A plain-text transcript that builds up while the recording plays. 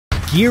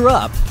Gear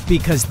up,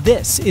 because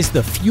this is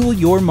the Fuel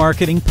Your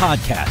Marketing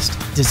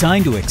podcast,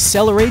 designed to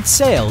accelerate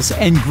sales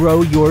and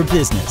grow your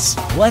business.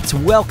 Let's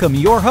welcome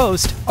your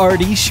host,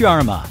 Arti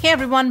Sharma. Hey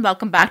everyone,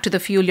 welcome back to the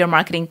Fuel Your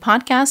Marketing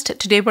podcast.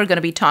 Today we're going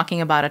to be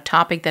talking about a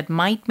topic that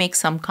might make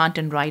some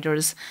content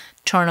writers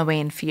turn away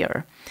in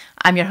fear.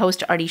 I'm your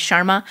host, Arti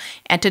Sharma,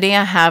 and today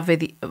I have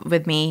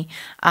with me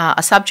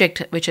a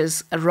subject which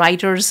is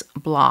writer's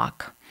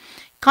block.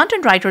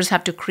 Content writers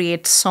have to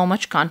create so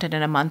much content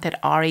in a month at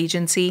our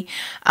agency.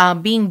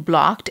 Being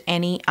blocked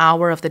any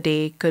hour of the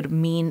day could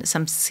mean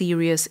some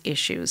serious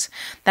issues.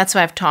 That's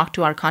why I've talked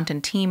to our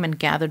content team and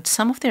gathered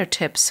some of their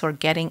tips for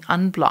getting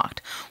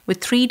unblocked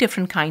with 3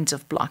 different kinds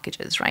of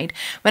blockages, right?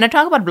 When I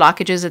talk about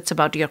blockages, it's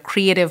about your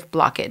creative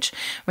blockage.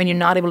 When you're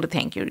not able to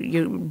think,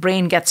 your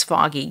brain gets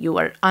foggy, you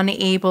are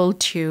unable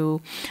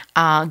to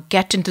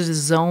get into the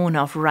zone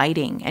of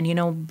writing.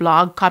 And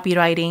blog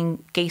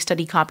copywriting, case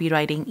study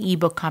copywriting,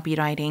 ebook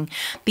copywriting,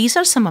 these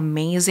are some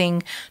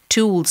amazing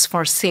tools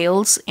for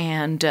sales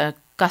and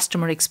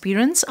customer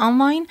experience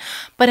online.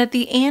 But at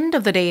the end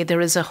of the day, there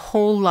is a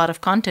whole lot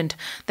of content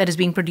that is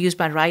being produced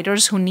by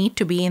writers who need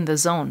to be in the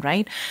zone,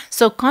 right?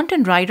 So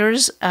content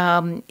writers,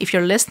 if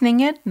you're listening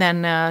it,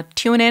 then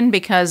tune in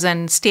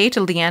and stay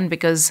till the end,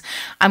 because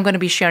I'm going to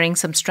be sharing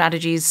some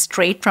strategies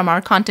straight from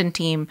our content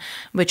team,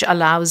 which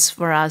allows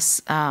for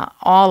us,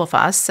 all of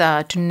us,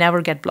 to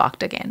never get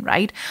blocked again,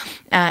 right?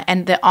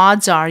 And the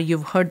odds are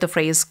you've heard the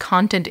phrase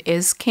content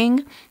is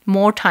king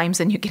more times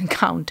than you can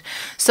count.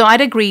 So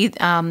I'd agree,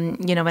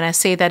 when I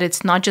say that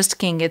it's not just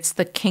king, it's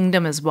the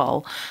kingdom as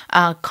well.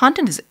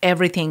 Content is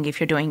everything if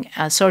you're doing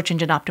search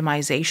engine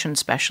optimization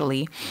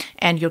especially,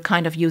 and you're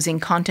kind of using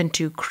content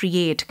to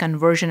create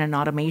conversion and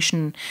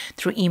automation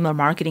through email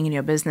marketing in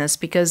your business.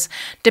 Because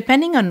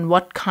depending on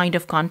what kind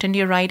of content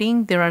you're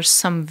writing, there are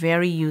some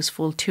very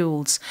useful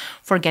tools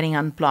for getting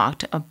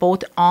unblocked,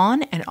 both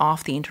on and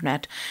off the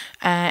internet.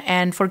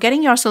 And for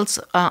getting yourselves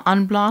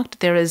unblocked,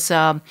 there is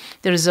a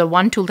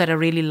one tool that I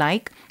really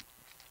like.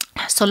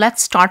 So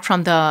let's start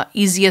from the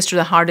easiest to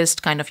the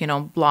hardest kind of,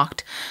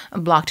 block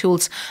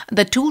tools.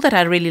 The tool that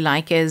I really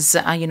like is,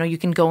 you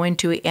can go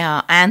into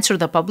Answer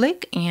the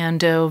Public.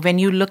 And when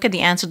you look at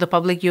the Answer the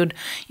Public, you'd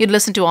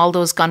listen to all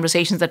those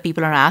conversations that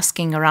people are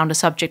asking around a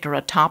subject or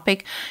a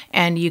topic.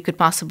 And you could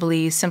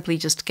possibly simply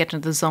just get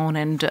into the zone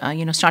and,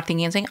 start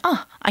thinking and saying,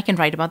 I can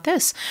write about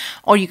this.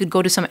 Or you could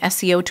go to some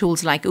SEO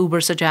tools like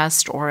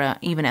Ubersuggest or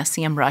even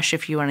SEMrush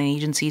if you are an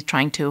agency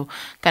trying to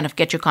kind of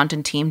get your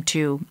content team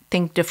to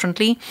think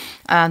differently.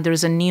 There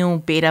is a new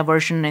beta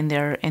version in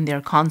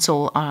their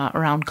console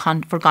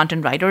for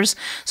content writers.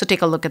 So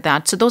take a look at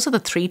that. So those are the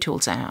 3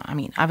 tools.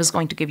 I was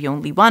going to give you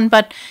only one,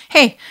 but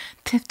hey,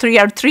 three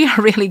are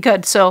really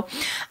good. So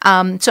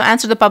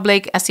Answer the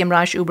Public,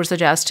 SEMrush,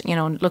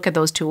 Ubersuggest, look at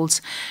those tools.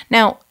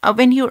 Now,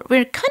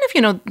 we're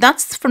kind of,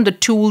 that's from the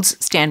tools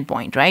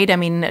standpoint, right?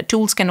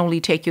 Tools can only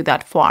take you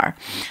that far.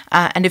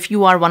 And if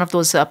you are one of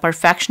those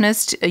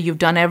perfectionists, you've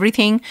done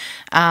everything,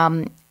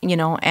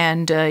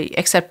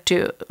 except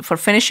for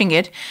finishing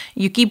it,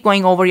 you keep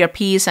going over your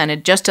piece and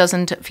it just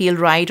doesn't feel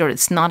right, or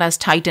it's not as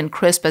tight and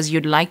crisp as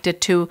you'd liked it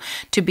to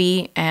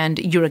be, and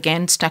you're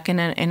again stuck in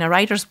a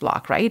writer's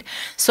block, right?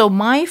 So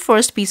my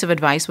first piece of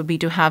advice would be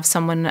to have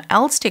someone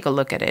else take a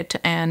look at it,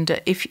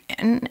 and if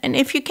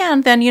you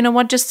can, then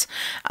just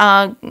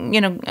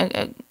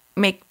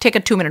take a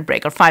 2-minute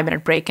break or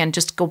 5-minute break and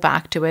just go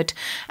back to it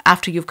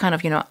after you've kind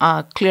of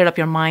cleared up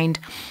your mind,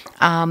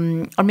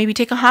 or maybe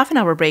take a half an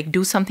hour break,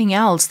 do something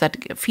else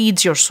that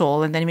feeds your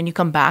soul, and then when you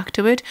come back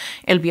to it,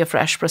 it'll be a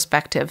fresh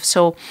perspective.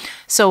 So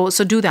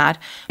do that.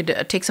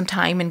 Take some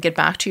time and get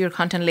back to your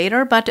content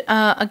later. But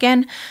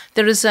again,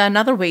 there is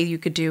another way you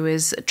could do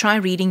is try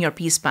reading your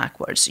piece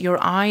backwards. Your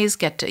eyes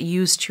get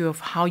used to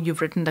of how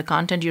you've written the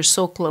content. You're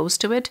so close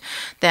to it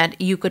that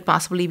you could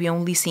possibly be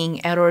only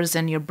seeing errors,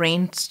 and your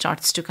brain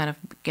starts to kind of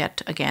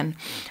get again,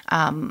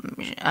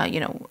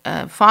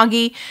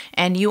 foggy,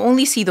 and you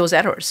only see those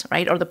errors,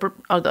 right, or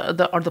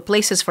the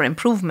places for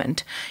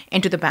improvement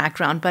into the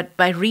background. But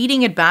by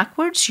reading it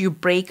backwards, you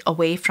break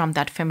away from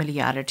that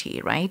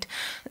familiarity, right?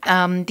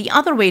 The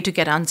other way to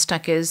get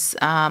unstuck is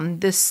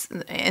this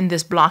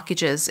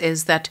blockages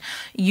is that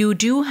you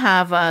do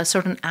have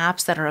certain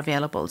apps that are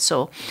available.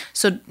 So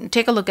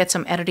take a look at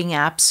some editing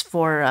apps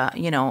for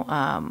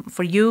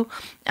you.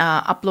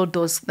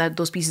 Upload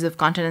those pieces of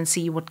content and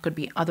see what could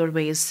be other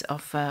ways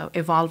of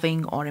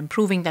evolving or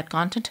improving that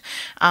content.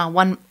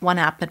 One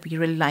app that we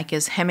really like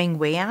is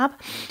Hemingway app.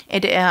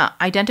 It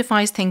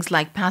identifies things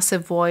like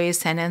passive voice,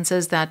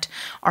 sentences that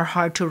are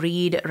hard to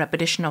read,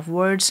 repetition of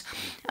words.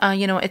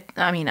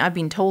 I've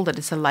been told that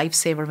it's a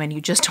lifesaver when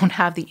you just don't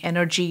have the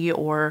energy,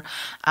 or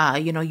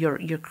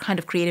your kind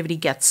of creativity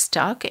gets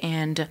stuck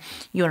and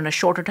you're on a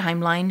shorter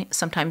timeline.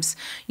 Sometimes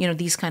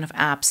these kind of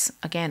apps,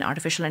 again,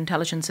 artificial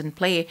intelligence in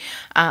play,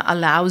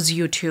 allows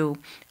you to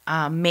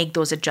make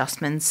those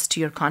adjustments to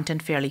your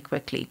content fairly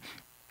quickly.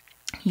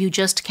 You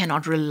just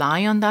cannot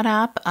rely on that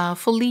app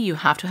fully. You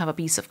have to have a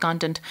piece of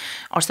content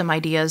or some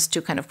ideas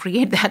to kind of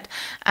create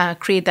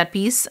that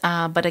piece.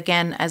 But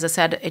again, as I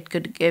said, it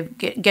could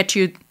get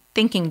you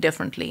thinking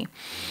differently.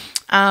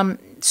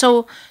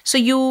 So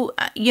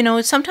you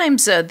know,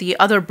 sometimes the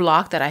other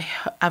block that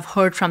I've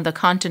heard from the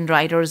content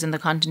writers and the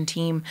content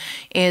team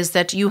is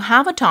that you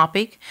have a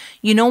topic,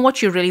 you know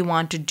what you really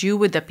want to do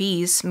with the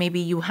piece. Maybe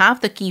you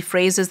have the key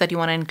phrases that you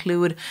want to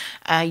include,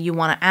 you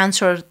want to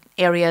answer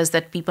areas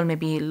that people may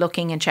be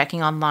looking and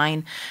checking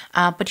online,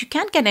 but you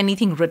can't get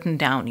anything written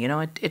down. You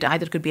know, it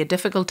either could be a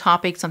difficult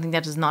topic, something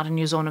that is not in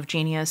your zone of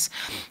genius.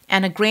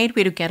 And a great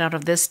way to get out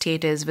of this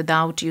state is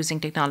without using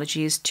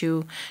technologies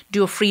to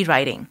do a free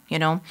writing. You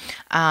know,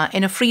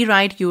 in a free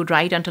write, you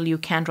write until you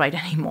can't write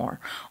anymore,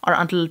 or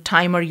until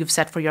timer you've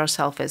set for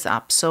yourself is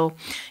up. So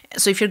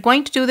if you're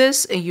going to do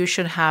this, you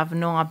should have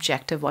no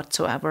objective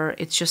whatsoever.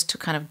 It's just to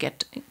kind of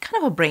get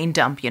kind of a brain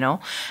dump, you know,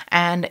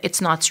 and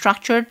it's not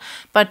structured,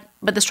 but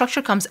the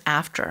structure comes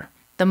after.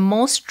 The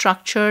most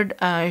structured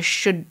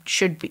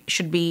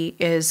should be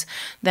is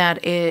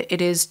that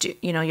it is to,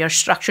 you know, your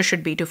structure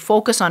should be to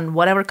focus on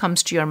whatever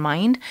comes to your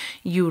mind.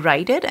 You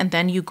write it, and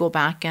then you go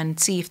back and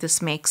see if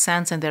this makes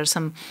sense. And there's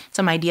some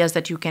ideas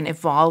that you can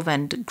evolve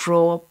and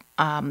grow,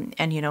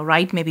 and you know,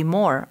 write maybe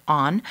more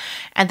on,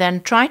 and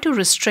then try to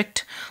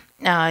restrict.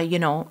 You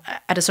know,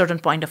 at a certain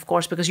point, of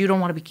course, because you don't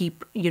want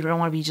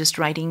to be just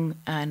writing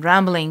and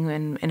rambling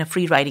in a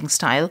free writing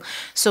style.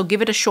 So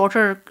give it a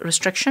shorter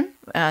restriction,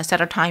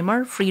 set a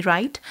timer, free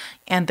write,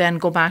 and then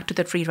go back to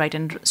the free write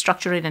and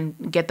structure it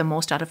and get the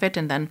most out of it.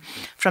 And then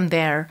from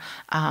there,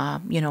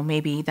 you know,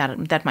 maybe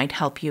that might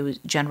help you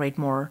generate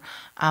more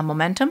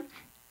momentum.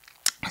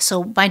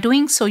 So by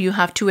doing so, you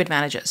have two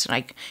advantages.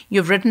 Like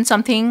you've written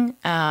something,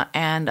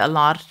 and a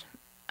lot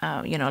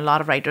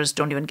of writers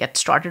don't even get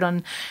started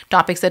on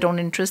topics that don't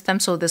interest them.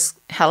 So this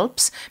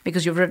helps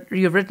because you've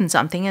written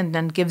something, and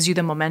then gives you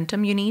the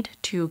momentum you need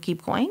to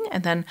keep going.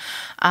 And then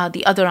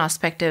the other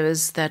aspect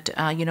is that,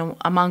 you know,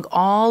 among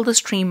all the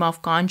stream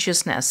of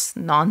consciousness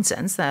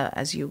nonsense,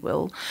 as you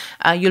will,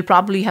 you'll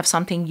probably have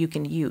something you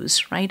can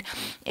use, right?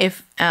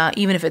 If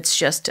even if it's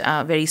just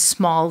a very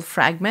small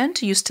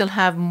fragment, you still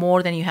have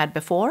more than you had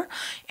before.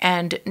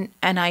 And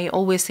I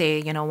always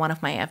say, you know,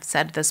 I've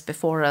said this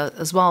before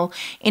as well,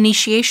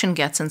 initiation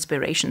gets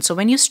inspiration. So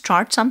when you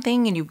start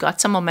something and you've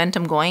got some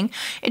momentum going,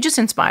 it just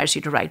inspires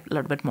you to write a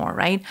little bit more,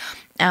 right?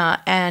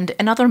 And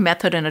another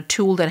method and a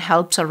tool that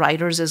helps our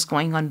writers is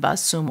going on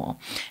BuzzSumo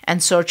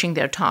and searching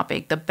their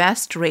topic. The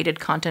best rated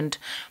content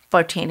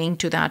pertaining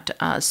to that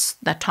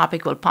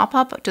topic will pop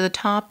up to the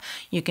top.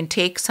 You can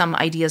take some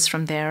ideas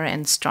from there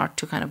and start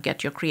to kind of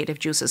get your creative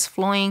juices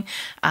flowing.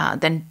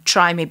 Then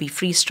try maybe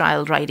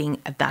freestyle writing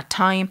at that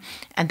time,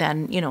 and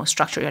then, you know,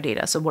 structure your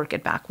data. So work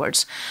it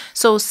backwards.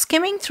 So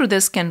skimming through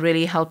this can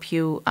really help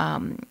you,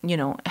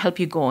 help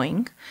you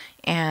going.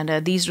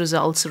 And these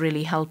results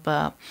really help,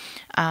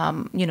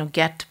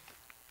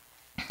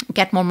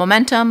 get more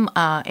momentum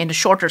in a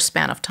shorter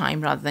span of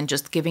time, rather than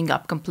just giving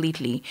up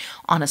completely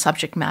on a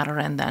subject matter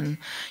and then,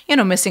 you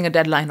know, missing a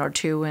deadline or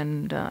two,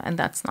 and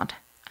that's not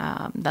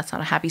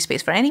a happy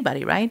space for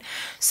anybody, right?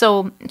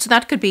 So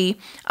that could be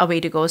a way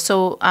to go.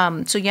 So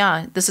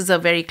yeah, this is a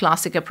very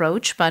classic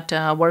approach, but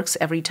works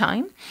every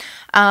time.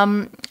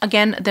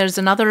 Again, there's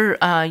another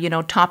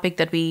topic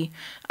that we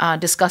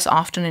discuss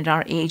often in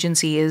our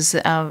agency is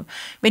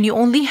when you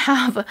only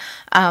have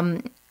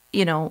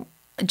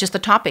just the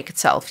topic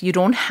itself. You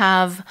don't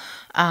have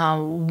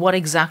what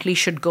exactly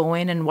should go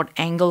in and what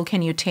angle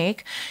can you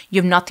take.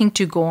 You have nothing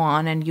to go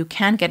on, and you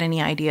can't get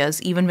any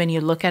ideas even when you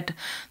look at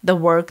the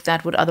work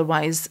that would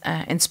otherwise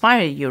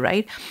inspire you,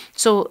 right?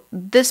 So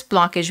this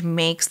blockage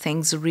makes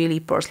things really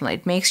personal.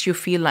 It makes you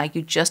feel like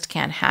you just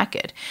can't hack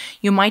it.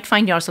 You might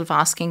find yourself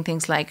asking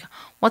things like,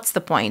 what's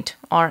the point?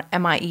 Or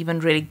am I even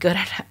really good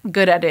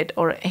at it?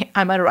 Or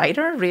am I a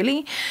writer,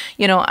 really?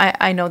 You know,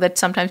 I know that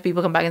sometimes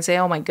people come back and say,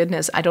 oh my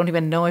goodness, I don't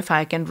even know if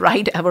I can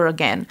write ever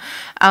again.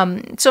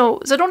 So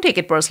don't take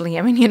it personally.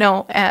 I mean,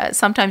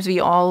 sometimes we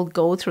all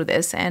go through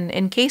this. And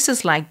in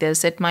cases like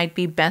this, it might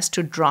be best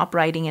to drop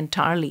writing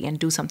entirely and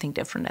do something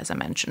different, as I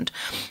mentioned.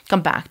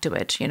 Come back to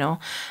it,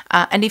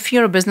 And if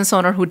you're a business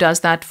owner who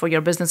does that for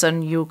your business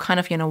and you kind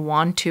of,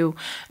 want to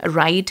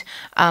write,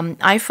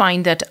 I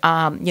find that,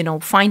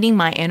 finding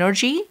my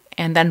energy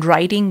and then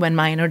writing when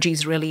my energy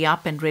is really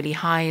up and really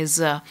high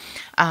is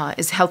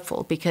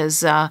helpful,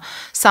 because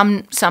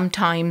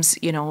sometimes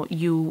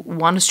you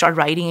want to start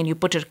writing and you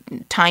put a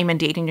time and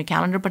date in your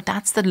calendar, but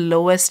that's the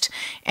lowest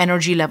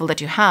energy level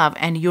that you have,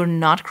 and you're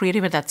not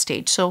creative at that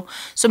stage. So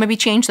maybe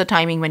change the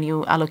timing when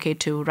you allocate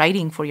to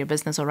writing for your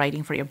business or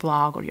writing for your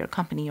blog or your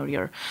company or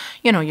your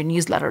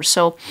newsletter.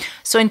 So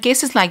in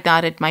cases like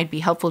that, it might be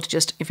helpful to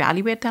just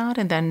evaluate that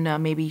and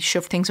then maybe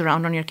shift things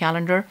around on your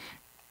calendar.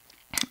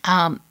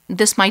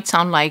 this might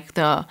sound like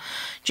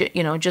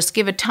just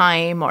give it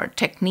time or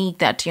technique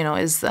that,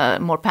 is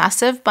more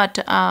passive. But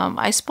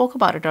I spoke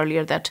about it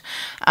earlier that,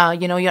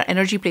 your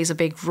energy plays a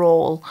big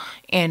role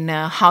in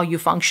how you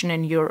function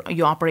and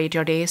you operate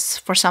your days.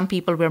 For some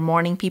people, we're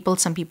morning people.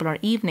 Some people are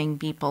evening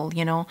people.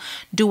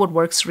 Do what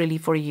works really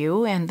for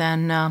you, and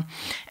then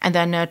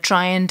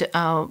try and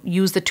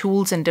use the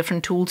tools and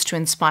different tools to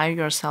inspire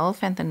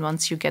yourself. And then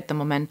once you get the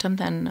momentum,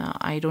 then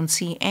I don't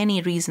see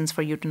any reasons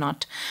for you to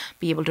not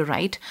be able to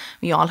write.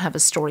 We all have a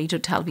story to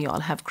tell. We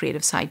all have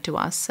creative side to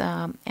us,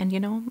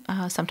 and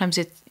sometimes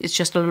it's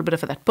just a little bit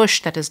of that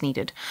push that is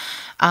needed.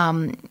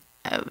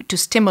 To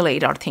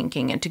stimulate our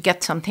thinking and to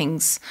get some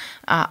things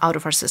out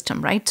of our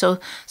system, right? So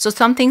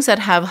some things that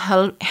have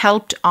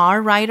helped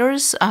our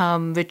writers,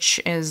 which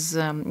is,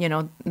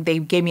 they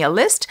gave me a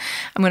list.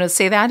 I'm going to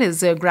say that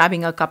is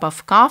grabbing a cup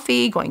of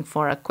coffee, going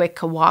for a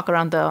quick walk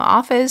around the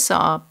office,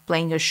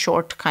 playing a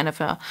short kind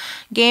of a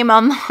game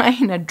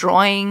online, a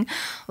drawing,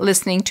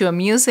 listening to a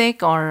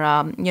music, or,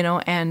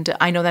 and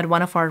I know that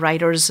one of our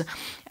writers,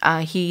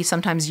 he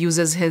sometimes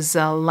uses his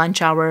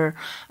lunch hour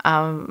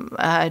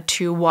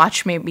to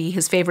watch maybe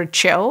his favorite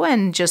show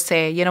and just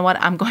say, you know what,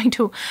 I'm going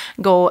to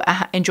go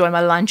enjoy my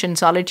lunch in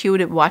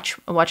solitude, watch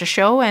a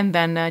show, and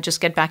then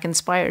just get back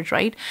inspired,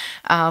 right?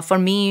 For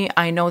me,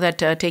 I know that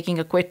taking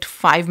a quick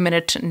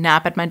 5-minute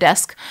nap at my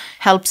desk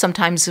helps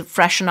sometimes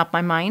freshen up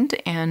my mind.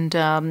 And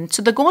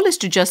so the goal is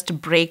to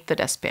just break the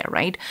despair,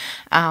 right?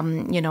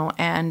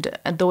 And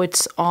though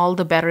it's all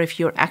the better if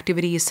your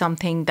activity is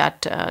something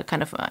that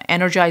kind of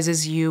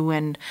energizes you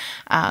and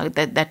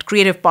that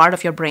creative part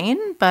of your brain.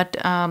 But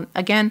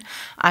again,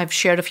 I've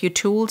shared a few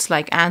tools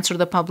like Answer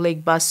the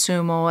Public,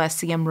 BuzzSumo,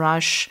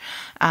 SEMrush,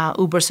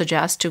 Uber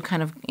Suggest to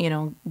kind of,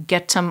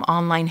 get some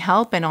online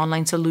help and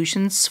online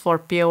solutions for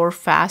pure,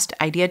 fast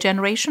idea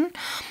generation.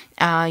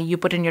 You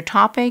put in your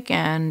topic,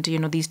 and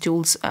these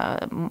tools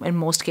in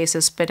most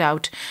cases spit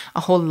out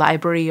a whole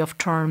library of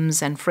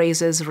terms and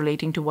phrases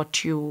relating to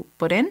what you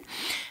put in.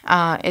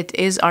 It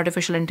is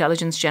artificial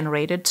intelligence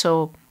generated,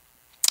 so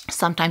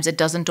sometimes it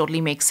doesn't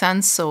totally make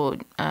sense. So,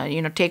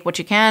 take what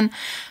you can.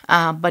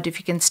 But if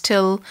you can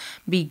still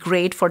be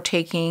great for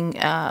taking,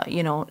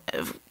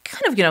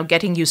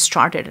 getting you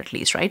started at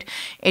least, right?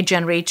 It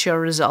generates your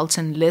results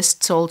in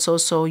lists also,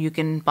 so you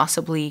can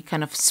possibly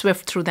kind of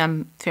swift through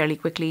them fairly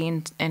quickly.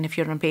 And if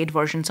you're on a paid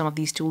version, some of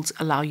these tools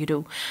allow you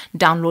to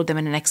download them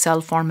in an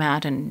Excel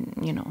format and,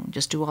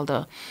 just do all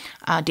the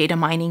data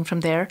mining from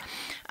there.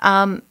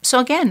 So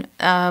again,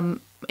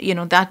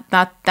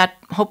 that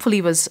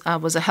hopefully was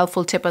a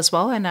helpful tip as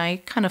well. And I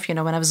kind of, when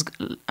I was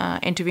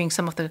interviewing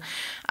some of the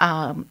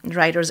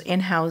writers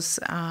in-house,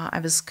 I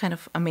was kind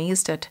of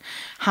amazed at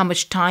how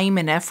much time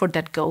and effort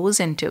that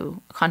goes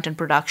into content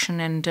production.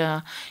 And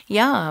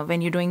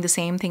when you're doing the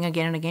same thing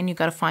again and again, you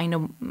got to find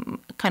a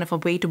kind of a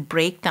way to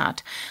break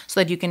that so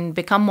that you can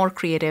become more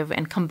creative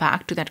and come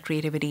back to that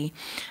creativity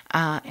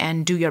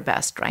and do your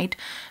best, right?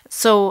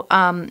 So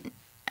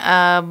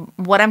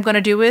what I'm going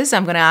to do is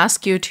I'm going to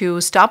ask you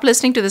to stop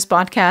listening to this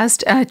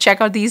podcast,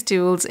 check out these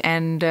tools,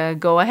 and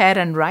go ahead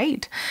and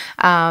write,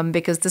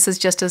 because this is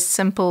just a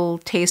simple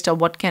taste of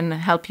what can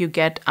help you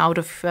get out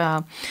of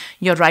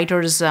your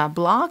writer's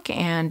block.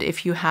 And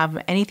if you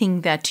have anything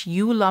that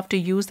you love to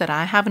use that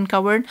I haven't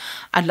covered,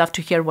 I'd love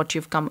to hear what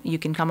you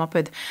can come up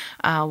with.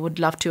 Would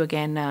love to,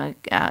 again,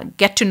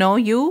 get to know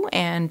you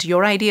and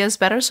your ideas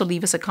better. So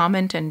leave us a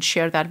comment and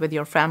share that with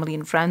your family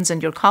and friends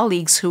and your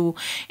colleagues who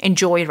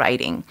enjoy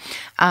writing.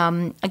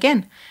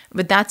 Again,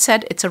 with that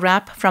said, it's a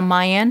wrap from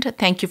my end.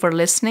 Thank you for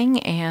listening,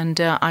 and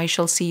I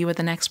shall see you at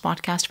the next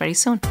podcast very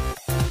soon.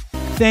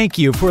 Thank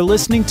you for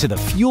listening to the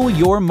Fuel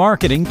Your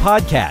Marketing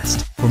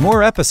podcast. For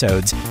more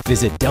episodes,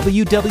 visit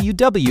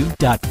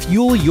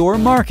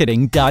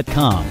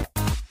www.fuelyourmarketing.com.